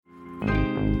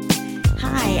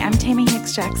Hi, I'm Tammy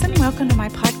Hicks Jackson. Welcome to my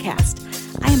podcast.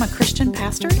 I am a Christian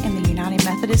pastor in the United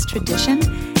Methodist tradition,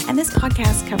 and this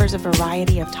podcast covers a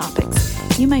variety of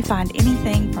topics. You may find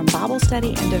anything from Bible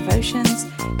study and devotions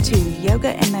to yoga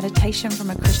and meditation from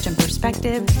a Christian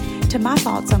perspective to my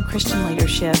thoughts on Christian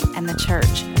leadership and the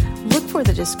church. Look for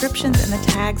the descriptions and the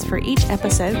tags for each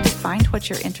episode to find what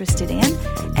you're interested in,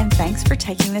 and thanks for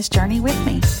taking this journey with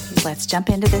me. Let's jump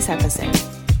into this episode.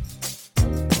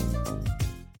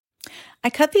 I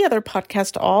cut the other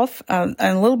podcast off a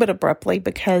little bit abruptly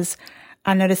because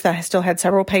I noticed that I still had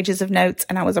several pages of notes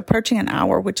and I was approaching an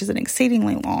hour, which is an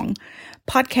exceedingly long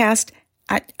podcast.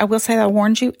 I will say that I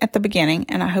warned you at the beginning,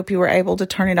 and I hope you were able to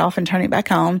turn it off and turn it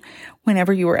back on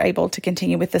whenever you were able to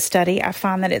continue with the study. I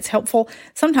find that it's helpful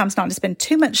sometimes not to spend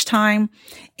too much time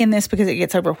in this because it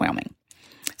gets overwhelming.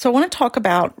 So I want to talk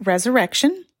about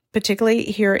resurrection, particularly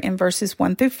here in verses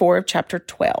 1 through 4 of chapter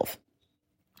 12.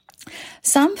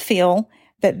 Some feel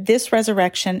that this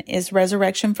resurrection is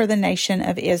resurrection for the nation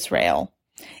of Israel.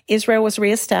 Israel was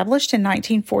reestablished in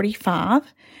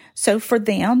 1945, so for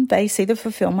them, they see the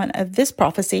fulfillment of this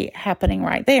prophecy happening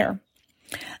right there.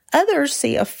 Others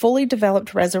see a fully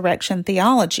developed resurrection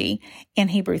theology in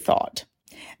Hebrew thought.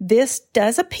 This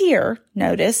does appear,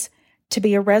 notice, to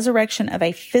be a resurrection of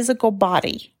a physical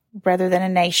body rather than a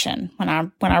nation when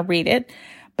I read it,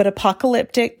 but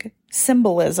apocalyptic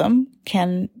symbolism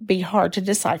can be hard to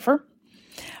decipher.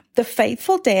 The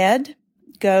faithful dead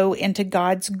go into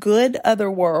God's good other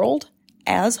world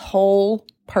as whole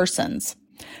persons.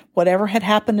 Whatever had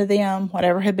happened to them,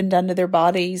 whatever had been done to their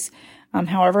bodies,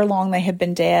 however long they had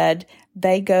been dead,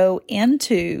 they go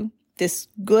into this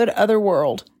good other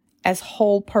world as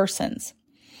whole persons.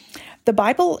 The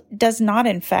Bible does not,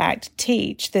 in fact,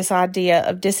 teach this idea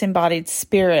of disembodied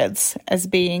spirits as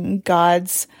being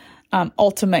God's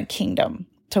ultimate kingdom.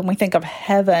 So when we think of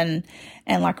heaven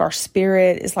and like our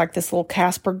spirit is like this little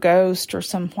Casper ghost or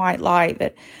some white light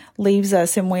that leaves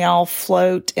us and we all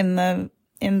float in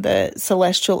the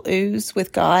celestial ooze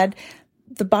with God,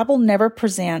 the Bible never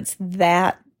presents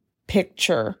that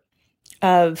picture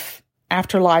of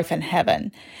afterlife and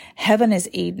heaven. Heaven is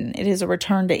Eden. It is a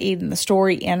return to Eden. The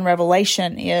story in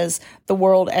Revelation is the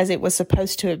world as it was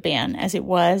supposed to have been, as it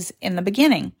was in the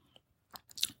beginning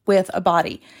with a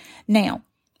body. Now,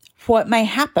 what may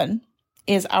happen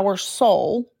is our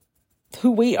soul,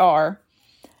 who we are,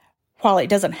 while it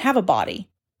doesn't have a body,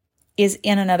 is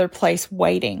in another place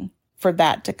waiting for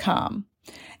that to come.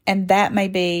 And that may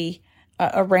be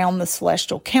around the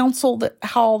celestial council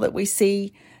hall that we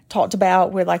see talked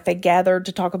about, where like they gathered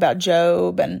to talk about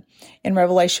Job. And in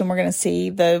Revelation, we're going to see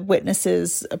the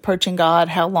witnesses approaching God.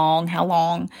 How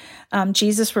long?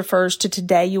 Jesus refers to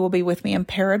today you will be with me in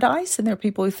paradise. And there are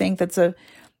people who think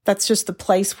that's just the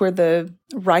place where the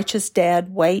righteous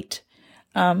dead wait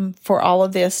for all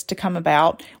of this to come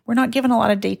about. We're not given a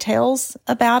lot of details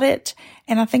about it.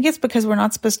 And I think it's because we're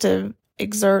not supposed to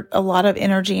exert a lot of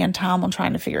energy and time on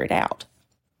trying to figure it out.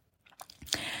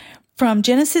 From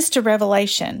Genesis to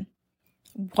Revelation,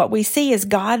 what we see is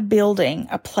God building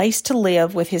a place to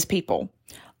live with his people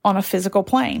on a physical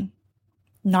plane,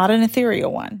 not an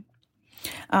ethereal one.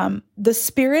 The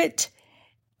spirit,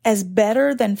 as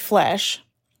better than flesh,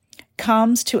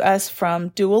 comes to us from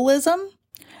dualism,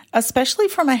 especially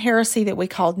from a heresy that we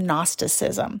call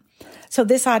Gnosticism. So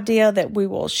this idea that we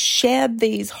will shed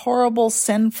these horrible,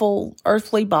 sinful,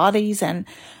 earthly bodies, and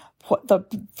what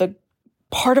the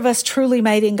part of us truly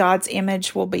made in God's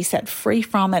image will be set free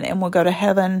from it, and will go to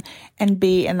heaven and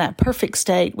be in that perfect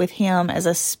state with him as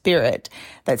a spirit,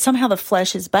 that somehow the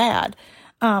flesh is bad.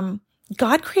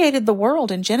 God created the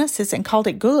world in Genesis and called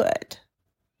it good.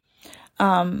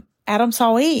 Adam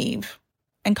saw Eve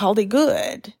and called it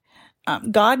good.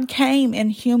 God came in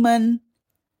human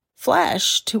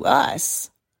flesh to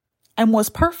us and was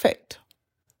perfect.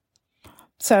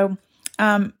 So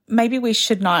maybe we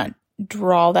should not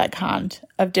draw that kind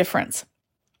of difference.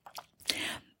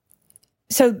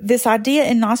 So this idea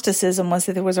in Gnosticism was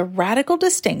that there was a radical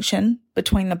distinction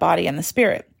between the body and the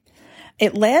spirit.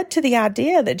 It led to the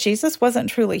idea that Jesus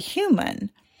wasn't truly human,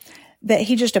 that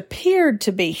he just appeared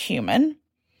to be human.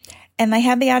 And they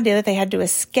had the idea that they had to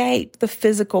escape the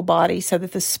physical body so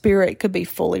that the spirit could be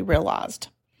fully realized.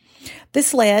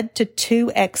 This led to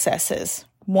two excesses,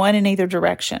 one in either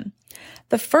direction.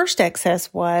 The first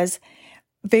excess was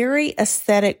very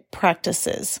ascetic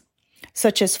practices,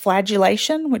 such as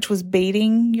flagellation, which was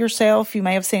beating yourself. You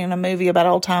may have seen in a movie about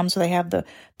old times where they have the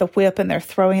whip and they're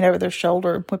throwing it over their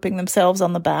shoulder and whipping themselves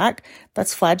on the back.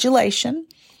 That's flagellation.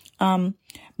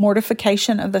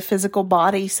 Mortification of the physical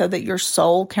body so that your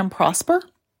soul can prosper.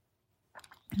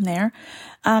 There.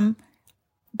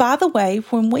 By the way,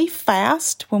 when we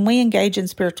fast, when we engage in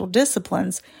spiritual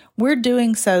disciplines, we're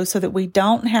doing so that we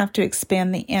don't have to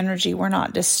expend the energy. We're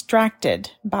not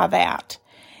distracted by that.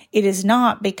 It is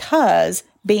not because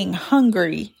being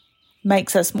hungry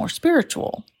makes us more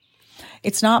spiritual.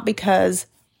 It's not because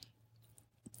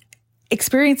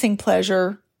experiencing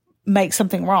pleasure makes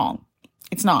something wrong.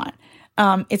 It's not.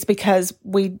 It's because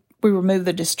we remove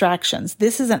the distractions.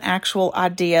 This is an actual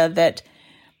idea that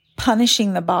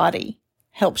punishing the body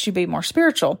helps you be more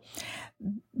spiritual.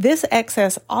 This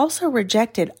excess also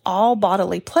rejected all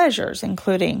bodily pleasures,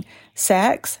 including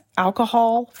sex,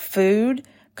 alcohol, food,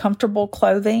 comfortable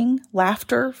clothing,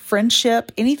 laughter,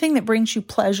 friendship, anything that brings you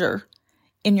pleasure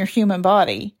in your human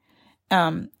body.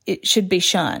 It should be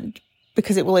shunned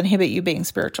because it will inhibit you being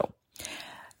spiritual.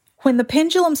 When the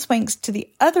pendulum swings to the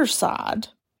other side,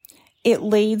 it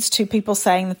leads to people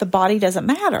saying that the body doesn't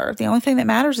matter. The only thing that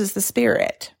matters is the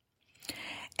spirit.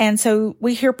 And so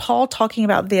we hear Paul talking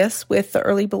about this with the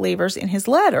early believers in his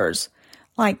letters.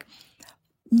 Like,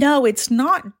 no, it's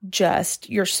not just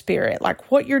your spirit.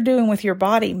 Like, what you're doing with your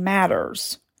body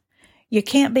matters. You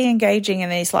can't be engaging in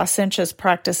these licentious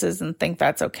practices and think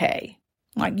that's okay.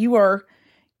 Like, you are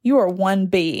one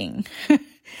being,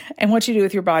 and what you do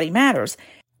with your body matters.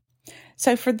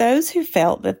 So for those who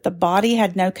felt that the body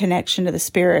had no connection to the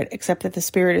spirit, except that the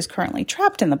spirit is currently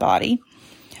trapped in the body,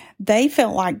 they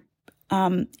felt like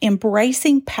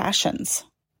embracing passions.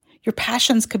 Your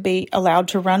passions could be allowed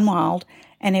to run wild,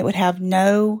 and it would have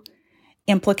no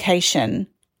implication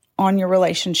on your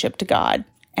relationship to God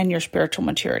and your spiritual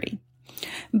maturity.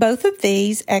 Both of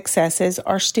these excesses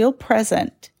are still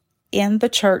present in the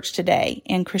church today,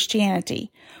 in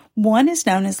Christianity. One is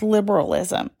known as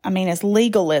as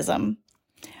legalism,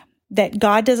 that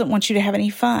God doesn't want you to have any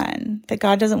fun, that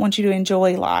God doesn't want you to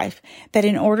enjoy life, that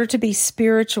in order to be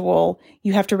spiritual,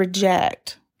 you have to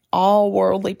reject all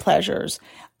worldly pleasures,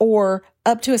 or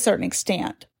up to a certain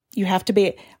extent. You have to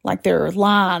be, like, there are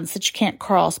lines that you can't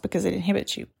cross because it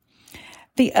inhibits you.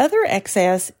 The other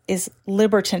excess is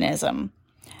libertinism,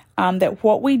 that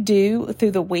what we do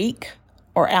through the week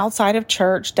or outside of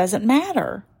church doesn't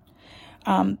matter,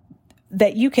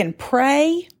 that you can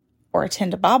pray or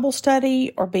attend a Bible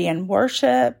study or be in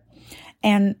worship,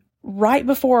 and right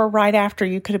before or right after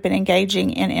you could have been engaging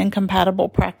in incompatible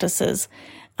practices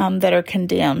that are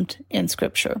condemned in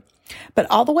Scripture. But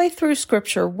all the way through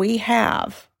Scripture, we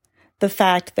have the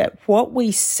fact that what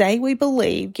we say we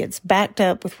believe gets backed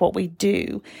up with what we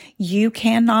do. You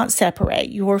cannot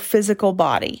separate your physical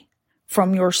body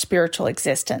from your spiritual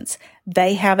existence.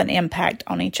 They have an impact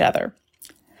on each other.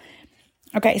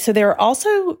 Okay, so there are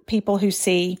also people who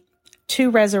see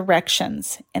two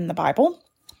resurrections in the Bible,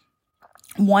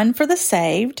 one for the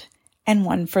saved and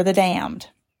one for the damned.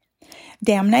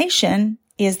 Damnation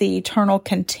is the eternal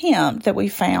contempt that we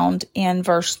found in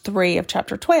verse 3 of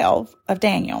chapter 12 of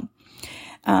Daniel.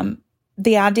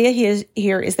 The idea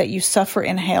here is that you suffer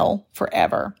in hell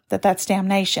forever, that's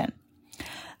damnation.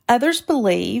 Others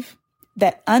believe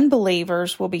that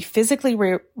unbelievers will be physically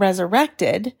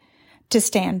resurrected to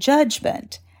stand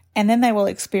judgment, and then they will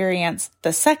experience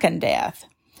the second death,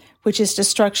 which is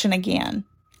destruction again,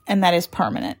 and that is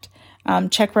permanent.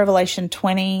 Check Revelation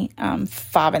 20,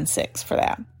 5 and 6 for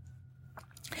that.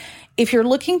 If you're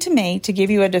looking to me to give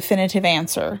you a definitive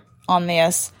answer on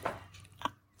this,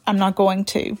 I'm not going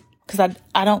to, because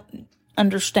I don't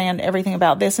understand everything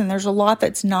about this, and there's a lot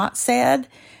that's not said.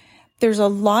 There's a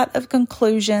lot of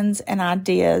conclusions and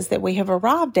ideas that we have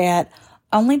arrived at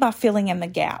only by filling in the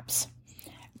gaps.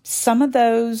 Some of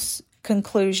those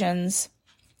conclusions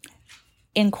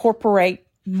incorporate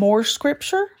more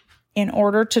Scripture in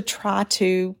order to try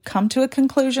to come to a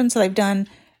conclusion, so they've done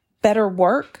better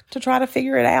work to try to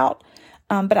figure it out.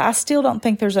 But I still don't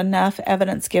think there's enough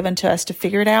evidence given to us to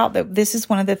figure it out. That this is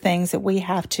one of the things that we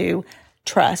have to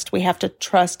trust. We have to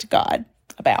trust God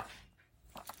about.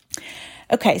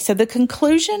 Okay, so the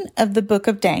conclusion of the book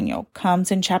of Daniel comes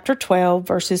in chapter 12,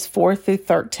 verses 4 through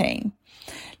 13.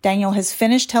 Daniel has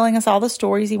finished telling us all the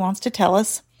stories he wants to tell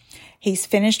us. He's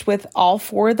finished with all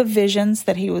 4 of the visions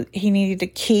that he needed to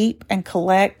keep and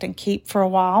collect and keep for a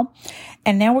while.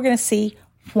 And now we're going to see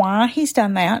why he's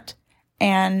done that,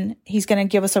 and he's going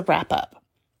to give us a wrap up.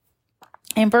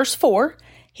 In verse 4,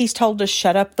 he's told to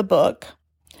shut up the book.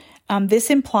 This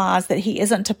implies that he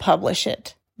isn't to publish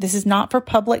it. This is not for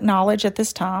public knowledge at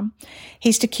this time.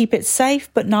 He's to keep it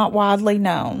safe but not widely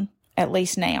known, at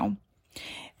least now.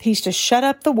 He's to shut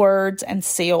up the words and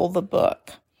seal the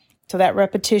book. So that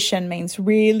repetition means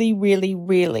really, really,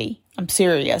 really, I'm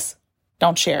serious.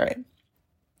 Don't share it.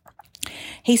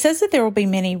 He says that there will be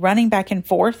many running back and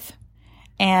forth,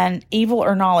 and evil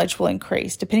or knowledge will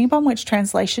increase. Depending upon which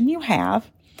translation you have,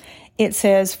 it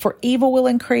says for evil will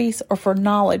increase or for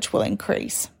knowledge will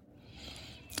increase.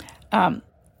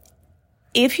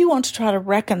 If you want to try to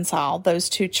reconcile those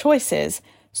two choices,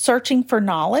 searching for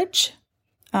knowledge,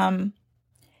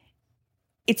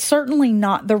 it's certainly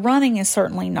not, the running is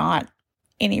certainly not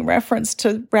any reference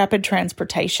to rapid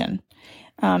transportation.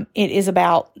 It is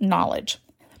about knowledge.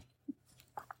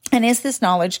 And is this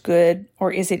knowledge good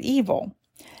or is it evil?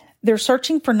 They're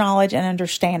searching for knowledge and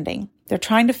understanding. They're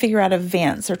trying to figure out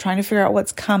events. They're trying to figure out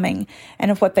what's coming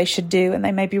and of what they should do. And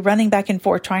they may be running back and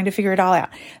forth trying to figure it all out.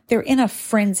 They're in a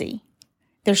frenzy.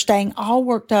 They're staying all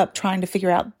worked up trying to figure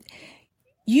out.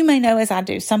 You may know, as I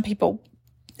do, some people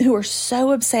who are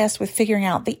so obsessed with figuring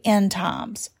out the end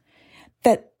times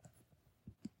that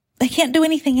they can't do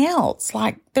anything else.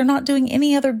 Like, they're not doing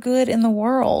any other good in the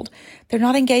world. They're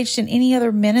not engaged in any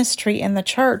other ministry in the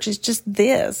church. It's just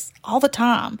this all the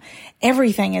time.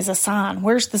 Everything is a sign.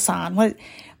 Where's the sign?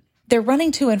 They're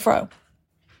running to and fro.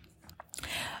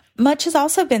 Much has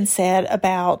also been said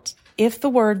about if the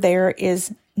word there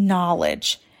is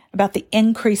knowledge, about the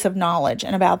increase of knowledge,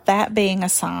 and about that being a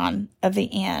sign of the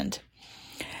end.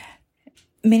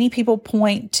 Many people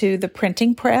point to the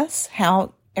printing press,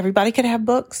 how everybody could have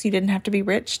books. You didn't have to be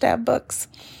rich to have books.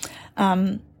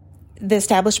 The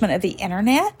establishment of the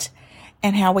internet,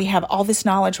 and how we have all this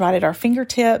knowledge right at our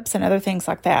fingertips and other things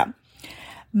like that.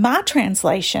 My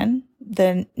translation,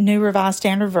 the New Revised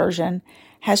Standard Version,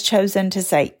 has chosen to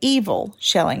say evil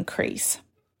shall increase.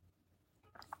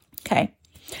 Okay.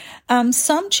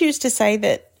 Some choose to say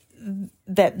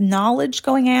that knowledge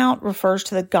going out refers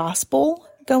to the gospel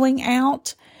going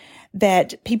out,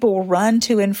 that people will run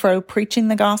to and fro preaching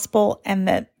the gospel, and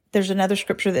that there's another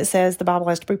scripture that says the Bible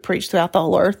has to be preached throughout the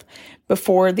whole earth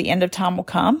before the end of time will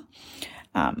come.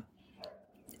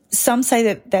 Some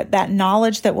say that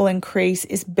knowledge that will increase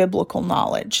is biblical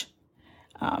knowledge.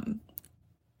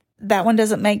 That one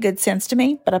doesn't make good sense to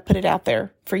me, but I put it out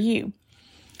there for you.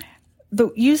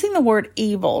 Using the word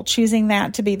evil, choosing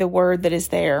that to be the word that is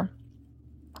there.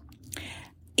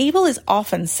 Evil is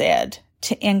often said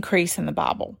to increase in the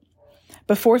Bible.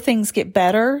 Before things get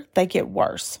better, they get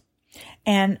worse.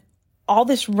 And all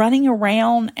this running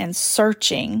around and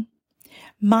searching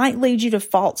might lead you to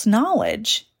false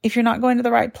knowledge if you're not going to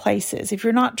the right places. If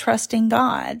you're not trusting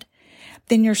God,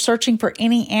 then you're searching for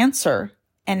any answer,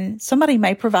 and somebody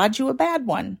may provide you a bad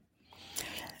one.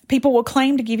 People will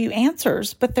claim to give you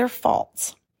answers, but they're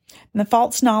false. And the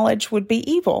false knowledge would be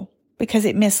evil because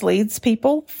it misleads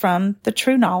people from the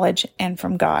true knowledge and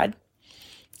from God.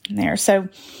 So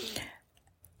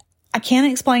I can't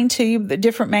explain to you the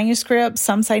different manuscripts.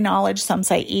 Some say knowledge, some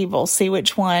say evil. See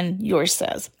which one yours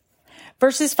says.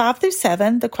 Verses 5 through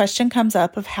 7, the question comes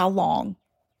up of how long.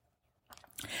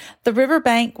 The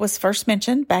riverbank was first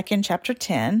mentioned back in chapter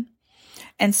 10.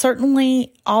 And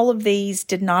certainly all of these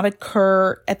did not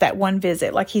occur at that one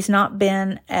visit. Like, he's not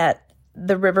been at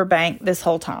the riverbank this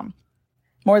whole time,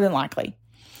 more than likely.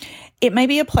 It may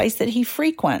be a place that he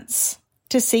frequents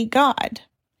to seek God.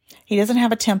 He doesn't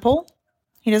have a temple.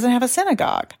 He doesn't have a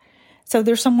synagogue. So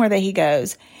there's somewhere that he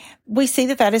goes. We see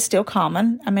that is still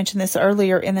common. I mentioned this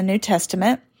earlier in the New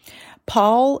Testament.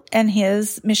 Paul and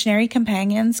his missionary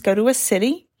companions go to a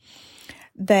city.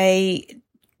 They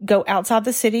go outside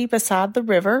the city beside the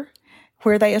river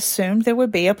where they assumed there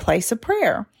would be a place of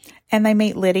prayer. And they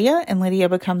meet Lydia, and Lydia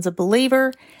becomes a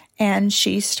believer, and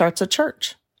she starts a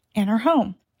church in her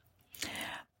home.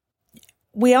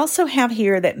 We also have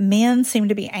here that men seem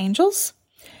to be angels.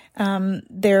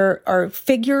 There are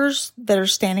figures that are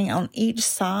standing on each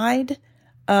side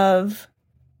of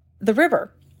the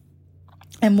river.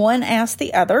 And one asks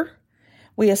the other.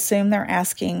 We assume they're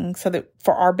asking so that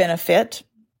for our benefit,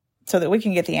 so that we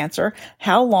can get the answer,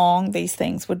 how long these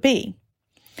things would be.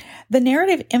 The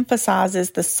narrative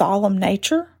emphasizes the solemn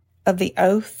nature of the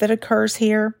oath that occurs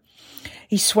here.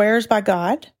 He swears by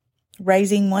God,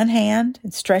 raising one hand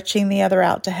and stretching the other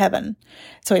out to heaven.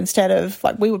 So instead of,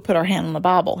 like we would put our hand on the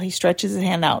Bible, he stretches his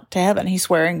hand out to heaven. He's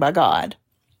swearing by God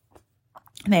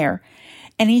there.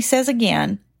 And he says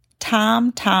again,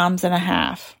 times and a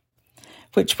half,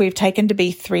 which we've taken to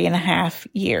be 3.5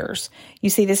 years. You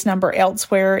see this number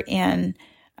elsewhere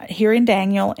here in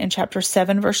Daniel in chapter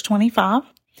 7, verse 25,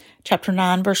 chapter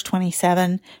 9, verse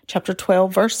 27, chapter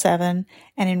 12, verse 7,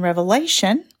 and in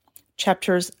Revelation,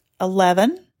 chapters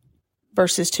 11,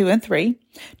 verses 2 and 3,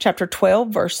 chapter 12,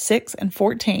 verse 6 and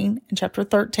 14, and chapter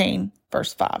 13,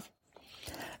 verse 5.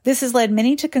 This has led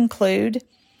many to conclude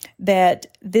that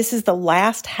this is the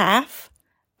last half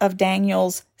of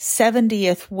Daniel's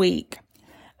 70th week.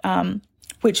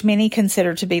 which many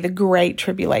consider to be the great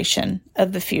tribulation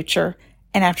of the future.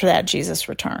 And after that, Jesus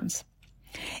returns.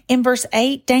 In verse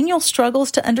 8, Daniel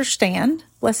struggles to understand,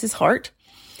 bless his heart.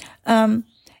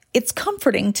 It's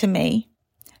comforting to me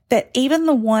that even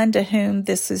the one to whom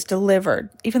this is delivered,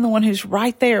 even the one who's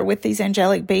right there with these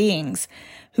angelic beings,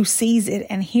 who sees it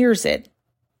and hears it,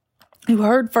 who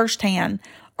heard firsthand,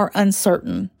 are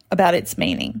uncertain about its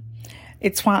meaning.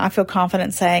 It's why I feel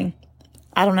confident saying,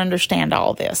 I don't understand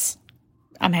all this.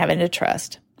 I'm having to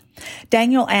trust.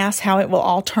 Daniel asks how it will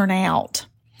all turn out.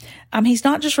 He's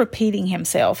not just repeating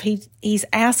himself. He's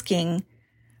asking,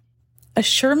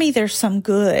 assure me there's some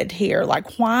good here.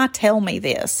 Like, why tell me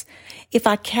this? If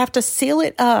I have to seal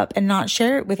it up and not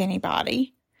share it with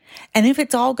anybody, and if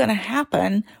it's all going to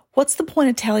happen, what's the point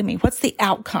of telling me? What's the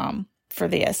outcome for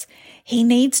this? He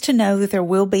needs to know that there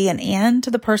will be an end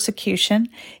to the persecution.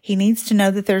 He needs to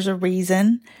know that there's a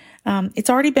reason. It's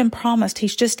already been promised.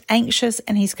 He's just anxious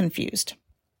and he's confused.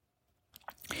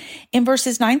 In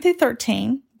verses 9 through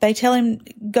 13, they tell him,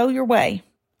 go your way.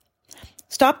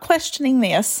 Stop questioning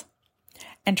this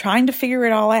and trying to figure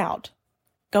it all out.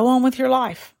 Go on with your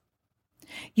life.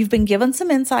 You've been given some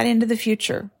insight into the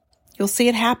future. You'll see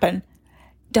it happen.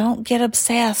 Don't get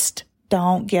obsessed.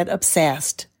 Don't get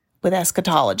obsessed with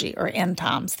eschatology or end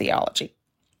times theology.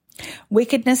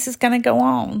 Wickedness is going to go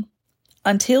on.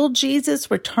 Until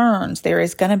Jesus returns, there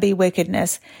is going to be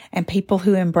wickedness and people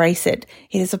who embrace it.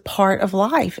 It is a part of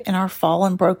life in our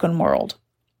fallen, broken world.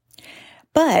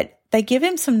 But they give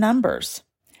him some numbers.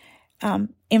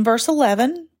 In verse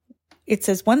 11, it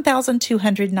says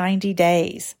 1,290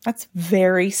 days. That's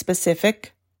very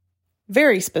specific.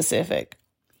 Very specific.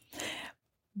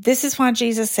 This is why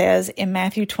Jesus says in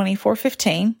Matthew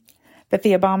 24:15 that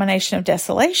the abomination of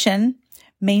desolation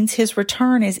means his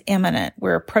return is imminent.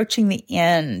 We're approaching the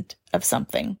end of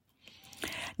something.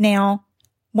 Now,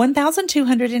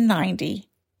 1,290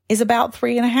 is about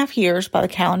 3.5 years by the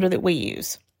calendar that we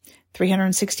use.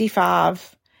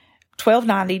 365,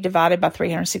 1290 divided by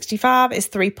 365 is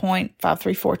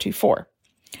 3.53424.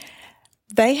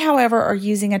 They, however, are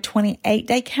using a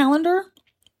 28-day calendar,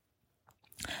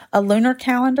 a lunar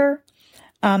calendar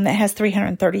that has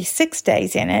 336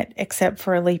 days in it, except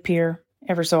for a leap year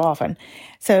ever so often.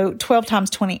 So 12 times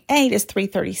 28 is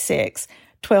 336.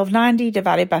 1290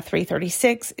 divided by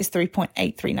 336 is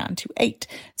 3.83928.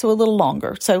 So a little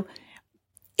longer. So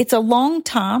it's a long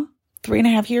time.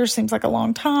 3.5 years seems like a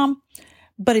long time,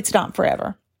 but it's not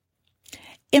forever.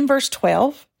 In verse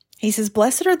 12, he says,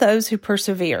 blessed are those who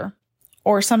persevere,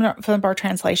 or some of our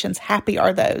translations, happy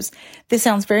are those. This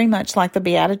sounds very much like the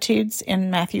Beatitudes in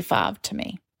Matthew 5 to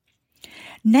me.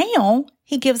 Now,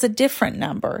 he gives a different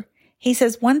number. He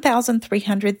says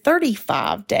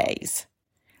 1,335 days.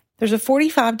 There's a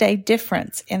 45-day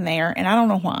difference in there, and I don't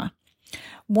know why.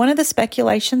 One of the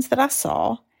speculations that I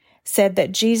saw said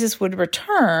that Jesus would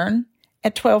return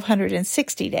at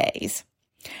 1,260 days,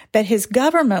 that his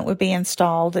government would be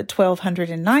installed at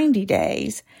 1,290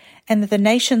 days, and that the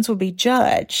nations would be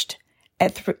judged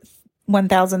at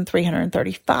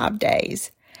 1,335 days.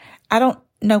 I don't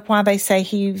know why they say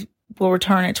he will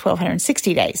return at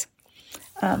 1,260 days.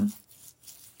 I'm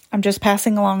just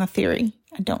passing along a theory.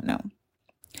 I don't know.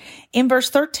 In verse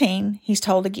 13, he's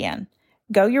told again,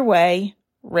 go your way,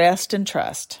 rest and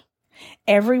trust.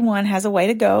 Everyone has a way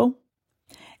to go.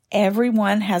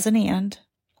 Everyone has an end.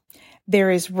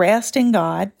 There is rest in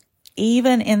God,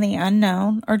 even in the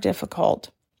unknown or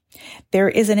difficult. There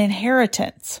is an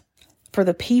inheritance for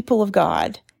the people of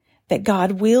God that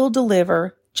God will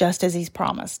deliver just as he's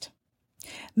promised.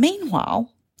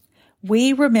 Meanwhile,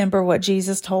 we remember what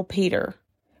Jesus told Peter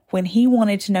when he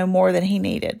wanted to know more than he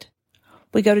needed.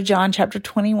 We go to John chapter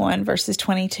 21, verses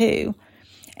 22,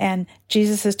 and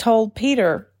Jesus has told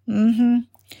Peter,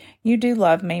 you do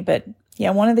love me, but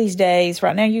yeah, one of these days,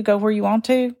 right now you go where you want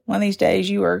to. One of these days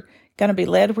you are going to be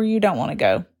led where you don't want to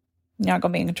go. You're not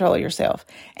going to be in control of yourself.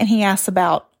 And he asks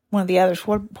about one of the others,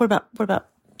 what about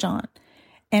John?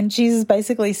 And Jesus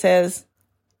basically says,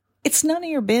 it's none of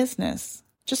your business.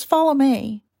 Just follow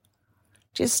me.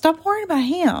 Just stop worrying about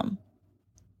him.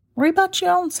 Worry about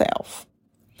your own self.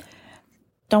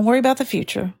 Don't worry about the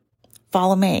future.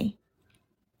 Follow me.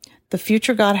 The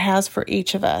future God has for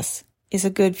each of us is a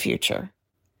good future.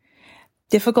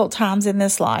 Difficult times in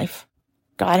this life,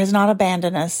 God has not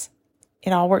abandoned us.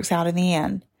 It all works out in the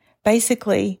end.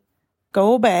 Basically,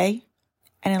 go obey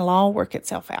and it'll all work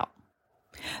itself out.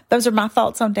 Those are my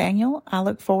thoughts on Daniel. I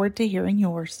look forward to hearing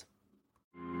yours.